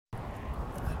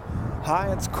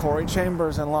Hi, it's Corey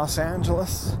Chambers in Los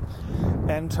Angeles,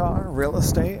 Entar Real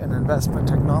Estate and Investment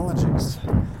Technologies.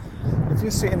 If you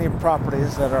see any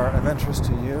properties that are of interest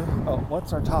to you,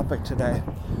 what's our topic today?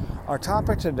 Our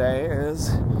topic today is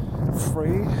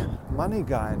free money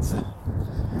guides.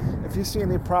 If you see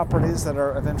any properties that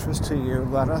are of interest to you,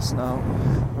 let us know.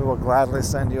 We will gladly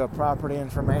send you a property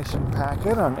information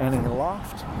packet on any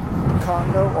loft,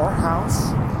 condo, or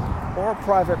house, or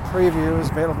private preview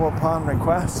is available upon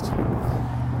request.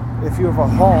 If you have a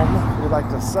home you'd like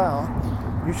to sell,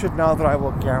 you should know that I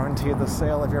will guarantee the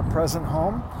sale of your present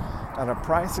home at a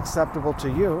price acceptable to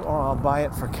you, or I'll buy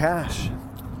it for cash.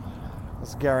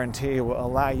 This guarantee will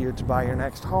allow you to buy your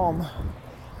next home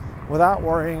without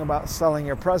worrying about selling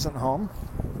your present home.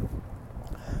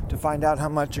 To find out how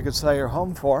much you could sell your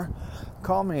home for,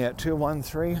 call me at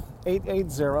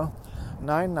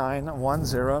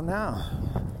 213-880-9910 now.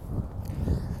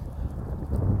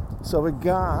 So we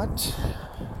got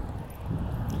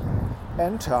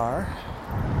Entar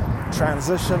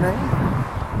transitioning.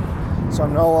 So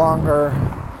I'm no longer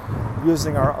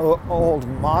using our old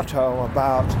motto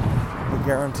about the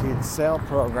guaranteed sale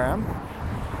program.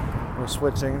 We're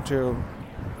switching to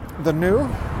the new,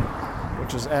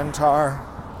 which is Entar,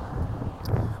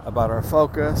 about our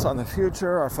focus on the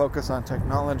future, our focus on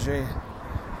technology,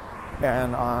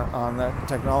 and on the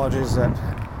technologies that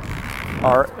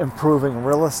are improving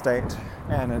real estate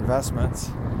and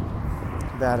investments.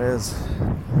 That is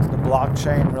the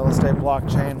blockchain, real estate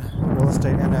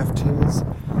NFTs,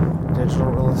 digital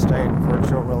real estate,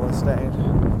 virtual real estate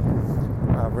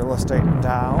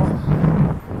DAO,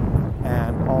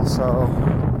 and also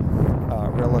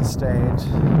real estate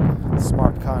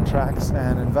smart contracts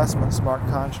and investment smart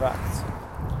contracts.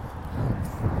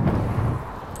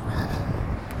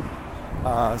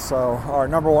 So our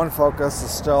number one focus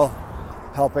is still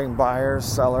helping buyers,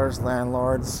 sellers,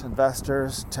 landlords,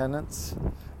 investors, tenants,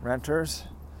 renters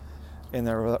in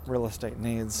their real estate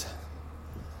needs,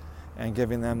 and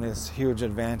giving them these huge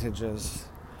advantages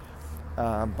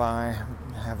by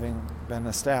having been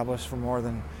established for more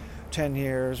than 10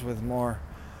 years with more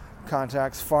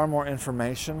contacts, far more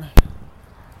information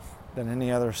than any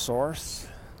other source,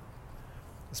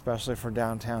 especially for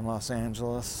downtown Los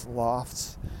Angeles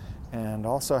lofts and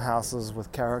also houses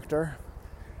with character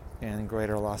in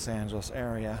greater Los Angeles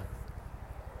area.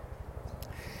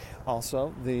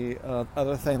 Also, the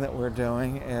other thing that we're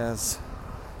doing is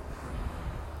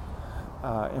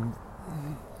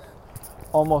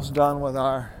almost done with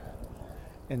our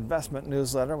investment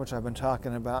newsletter, which I've been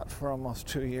talking about for almost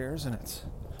 2 years, and it's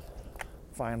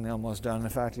finally almost done. In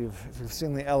fact, if you've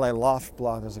seen the LA Loft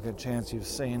blog, there's a good chance you've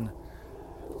seen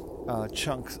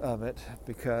chunks of it,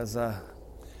 because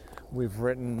we've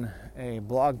written a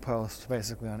blog post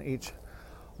basically on each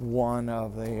one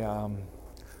of the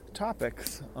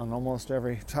topics. On almost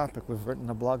every topic we've written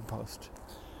a blog post,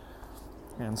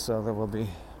 and so there will be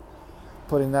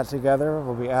putting that together.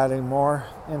 We'll be adding more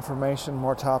information,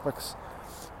 more topics,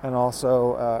 and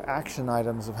also action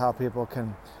items of how people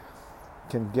can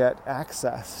get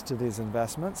access to these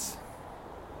investments.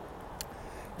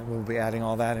 And we'll be adding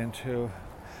all that to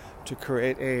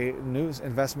create a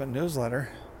investment newsletter.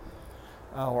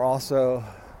 We're also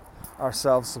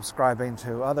ourselves subscribing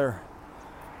to other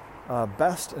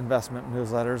best investment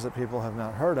newsletters that people have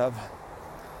not heard of,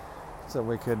 so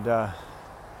we could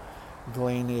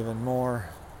glean even more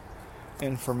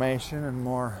information and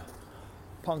more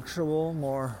punctual,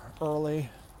 more early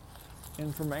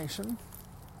information.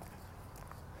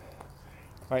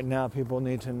 Right now, people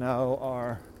need to know,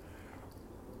 are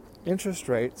interest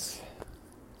rates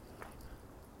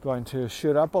going to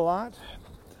shoot up a lot?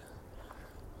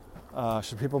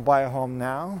 Should people buy a home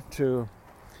now to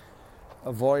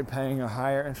avoid paying a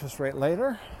higher interest rate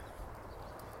later?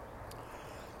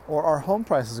 Or are home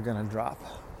prices going to drop?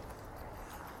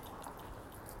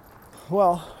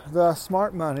 Well, the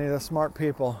smart money, the smart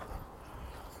people,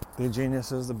 the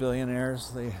geniuses, the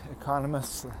billionaires, the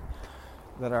economists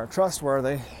that are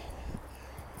trustworthy,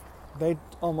 they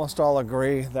almost all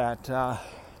agree that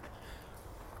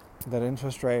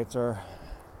interest rates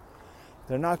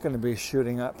they're not going to be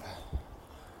shooting up.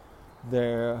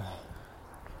 The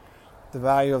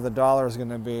value of the dollar is going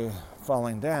to be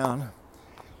falling down,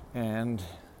 and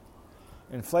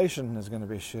inflation is going to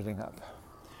be shooting up.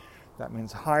 That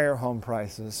means higher home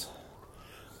prices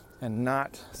and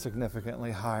not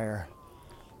significantly higher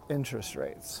interest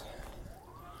rates.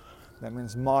 That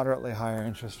means moderately higher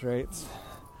interest rates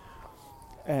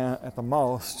at the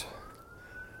most,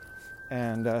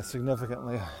 and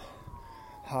significantly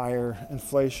higher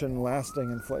inflation,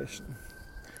 lasting inflation,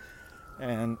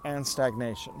 and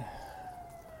stagnation.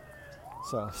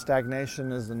 So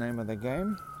stagnation is the name of the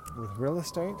game with real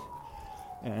estate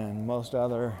and most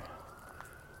other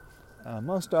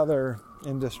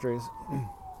industries.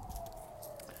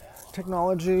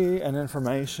 Technology and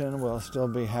information will still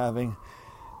be having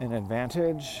an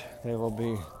advantage. They will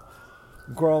be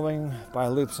growing by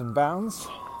leaps and bounds.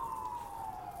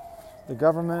 The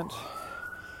government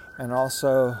and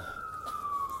also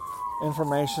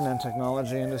information and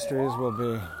technology industries will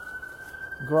be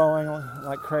growing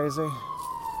like crazy.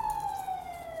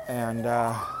 And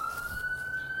so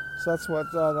that's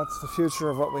the future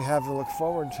of what we have to look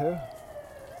forward to.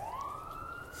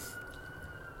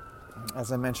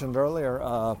 As I mentioned earlier,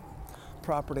 a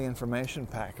property information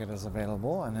packet is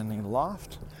available on any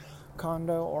loft,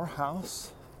 condo, or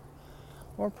house,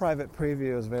 or private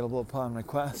preview is available upon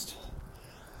request.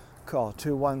 Call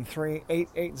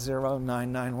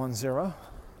 213-880-9910.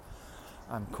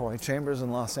 I'm Corey Chambers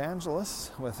in Los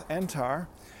Angeles with Entar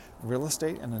Real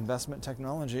Estate and Investment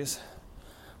Technologies.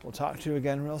 We'll talk to you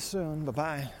again real soon.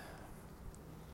 Bye-bye.